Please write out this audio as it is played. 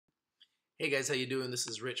Hey guys, how you doing? This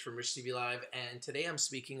is Rich from RICHTVLIVE, and today I'm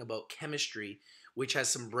speaking about Chemistree, which has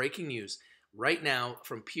some breaking news. Right now,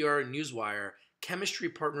 from PR Newswire,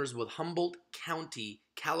 Chemistree partners with Humboldt County,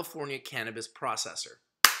 California cannabis processor.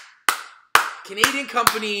 Canadian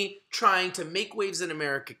company trying to make waves in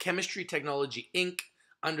America, Chemistree Technology Inc,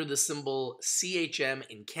 under the symbol CHM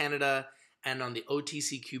in Canada, and on the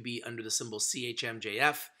OTCQB under the symbol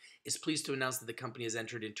CHMJF, is pleased to announce that the company has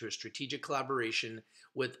entered into a strategic collaboration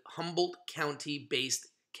with Humboldt County-based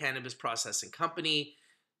cannabis processing company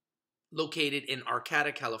located in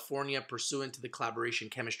Arcata, California. Pursuant to the collaboration,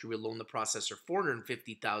 Chemistree will loan the processor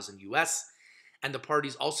 $450,000 US, and the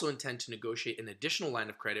parties also intend to negotiate an additional line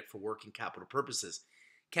of credit for working capital purposes.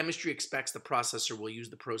 Chemistree expects the processor will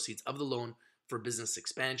use the proceeds of the loan for business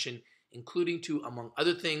expansion, including to, among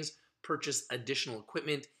other things, purchase additional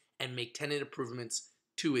equipment and make tenant improvements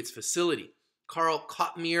to its facility. Karl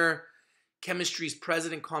Kottmeier, Chemistree's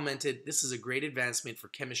president, commented, "This is a great advancement for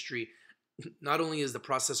Chemistree. Not only is the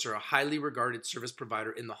processor a highly regarded service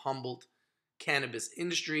provider in the Humboldt cannabis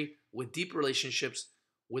industry with deep relationships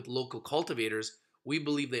with local cultivators, we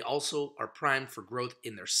believe they also are primed for growth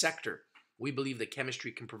in their sector. We believe that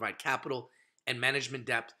Chemistree can provide capital and management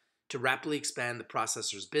depth to rapidly expand the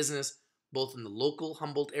processor's business, both in the local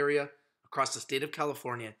Humboldt area, across the state of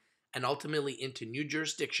California, and ultimately into new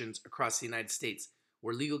jurisdictions across the United States,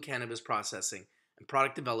 where legal cannabis processing and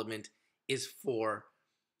product development is for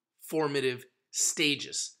formative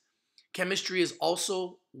stages." Chemistree has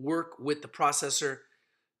also worked with the processor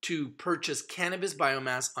to purchase cannabis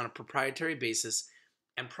biomass on a proprietary basis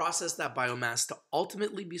and process that biomass to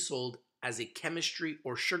ultimately be sold as a Chemistree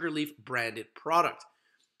or Sugarleaf branded product.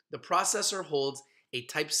 The processor holds a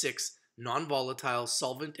Type 6 non-volatile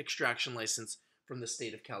solvent extraction license from the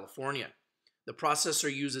state of California. The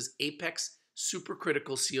processor uses Apex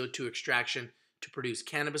supercritical CO2 extraction to produce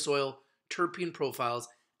cannabis oil, terpene profiles,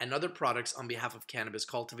 and other products on behalf of cannabis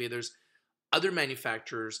cultivators, other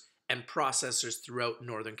manufacturers, and processors throughout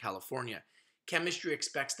Northern California. Chemistree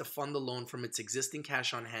expects to fund the loan from its existing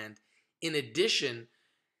cash on hand. In addition,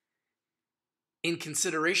 in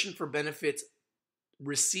consideration for benefits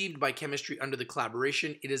received by Chemistree under the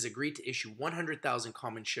collaboration, it has agreed to issue 100,000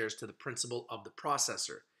 common shares to the principal of the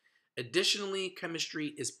processor. Additionally,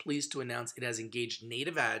 Chemistree is pleased to announce it has engaged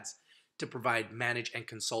Native Ads to provide, manage, and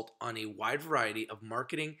consult on a wide variety of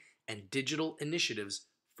marketing and digital initiatives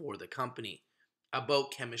for the company.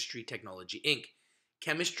 About Chemistree Technology Inc.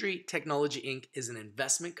 Chemistree Technology Inc. is an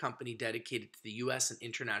investment company dedicated to the U.S. and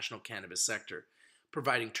international cannabis sector,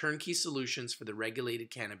 providing turnkey solutions for the regulated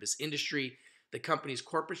cannabis industry. The company's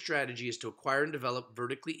corporate strategy is to acquire and develop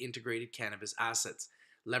vertically integrated cannabis assets,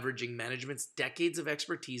 leveraging management's decades of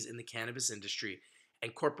expertise in the cannabis industry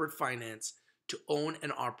and corporate finance to own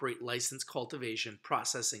and operate licensed cultivation,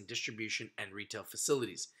 processing, distribution, and retail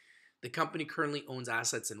facilities. The company currently owns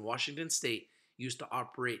assets in Washington State used to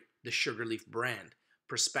operate the Sugarleaf brand,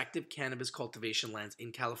 prospective cannabis cultivation lands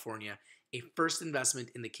in California, a first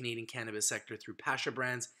investment in the Canadian cannabis sector through Pasha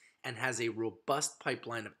Brands, and has a robust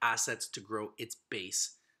pipeline of assets to grow its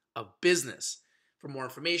base of business. For more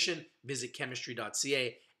information, visit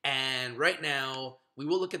chemistree.ca. And right now, we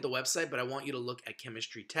will look at the website, but I want you to look at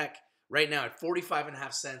Chemistree Tech. Right now at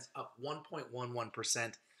 45.5 cents, up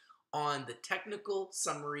 1.11%. On the technical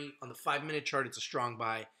summary, on the 5-minute chart, it's a strong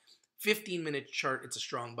buy. 15-minute chart, it's a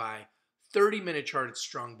strong buy. 30-minute chart, it's a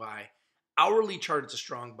strong buy. Hourly chart, it's a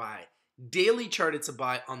strong buy. Daily chart, it's a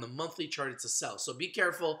buy. On the monthly chart, it's a sell. So be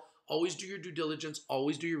careful. Always do your due diligence.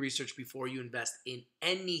 Always do your research before you invest in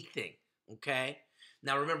anything, okay?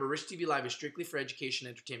 Now remember, RICHTVLIVE is strictly for education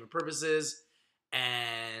and entertainment purposes,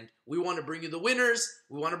 and we want to bring you the winners.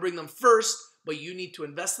 We want to bring them first, but you need to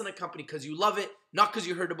invest in a company because you love it, not because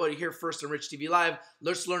you heard about it here first on RICHTVLIVE.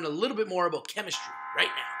 Let's learn a little bit more about chemistry right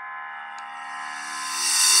now.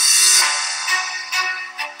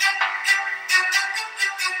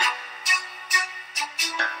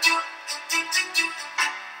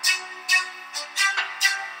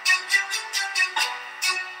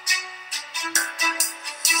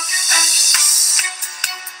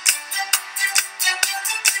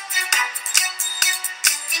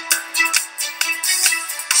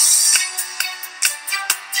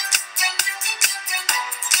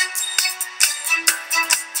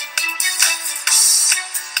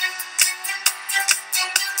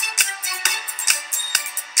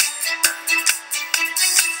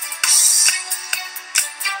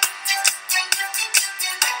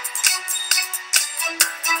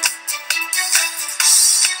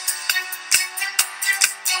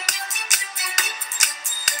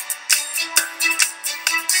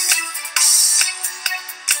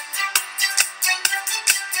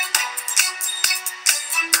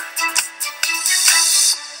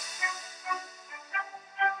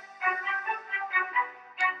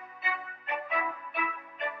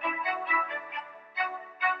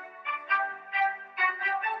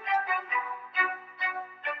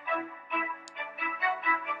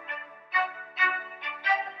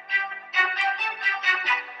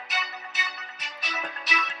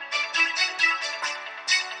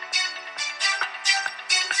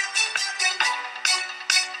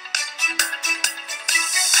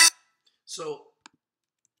 So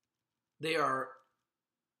they are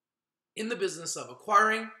in the business of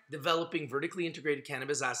acquiring, developing vertically integrated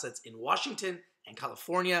cannabis assets in Washington and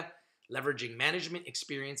California, leveraging management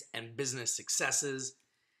experience and business successes.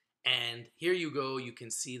 And here you go, you can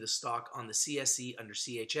see the stock on the CSE under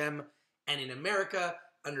CHM and in America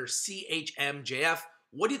under CHMJF.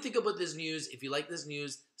 What do you think about this news? If you like this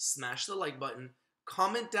news, smash the like button,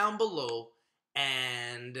 comment down below,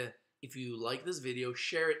 and if you like this video,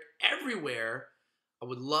 share it everywhere. I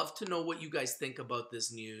would love to know what you guys think about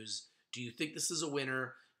this news. Do you think this is a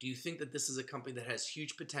winner? Do you think that this is a company that has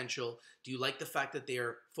huge potential? Do you like the fact that they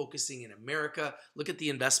are focusing in America? Look at the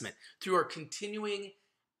investment. Through our continuing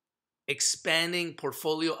expanding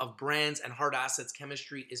portfolio of brands and hard assets,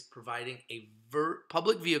 Chemistree is providing a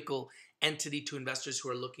public vehicle entity to investors who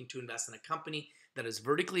are looking to invest in a company that is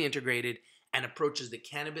vertically integrated and approaches the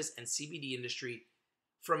cannabis and CBD industry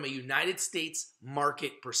from a United States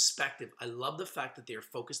market perspective. I love the fact that they are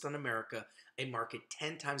focused on America, a market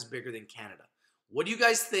 10 times bigger than Canada. What do you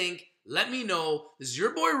guys think? Let me know. This is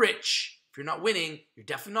your boy Rich. If you're not winning, you're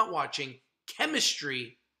definitely not watching.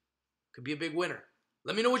 Chemistree could be a big winner.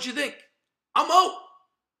 Let me know what you think. I'm out.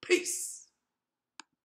 Peace.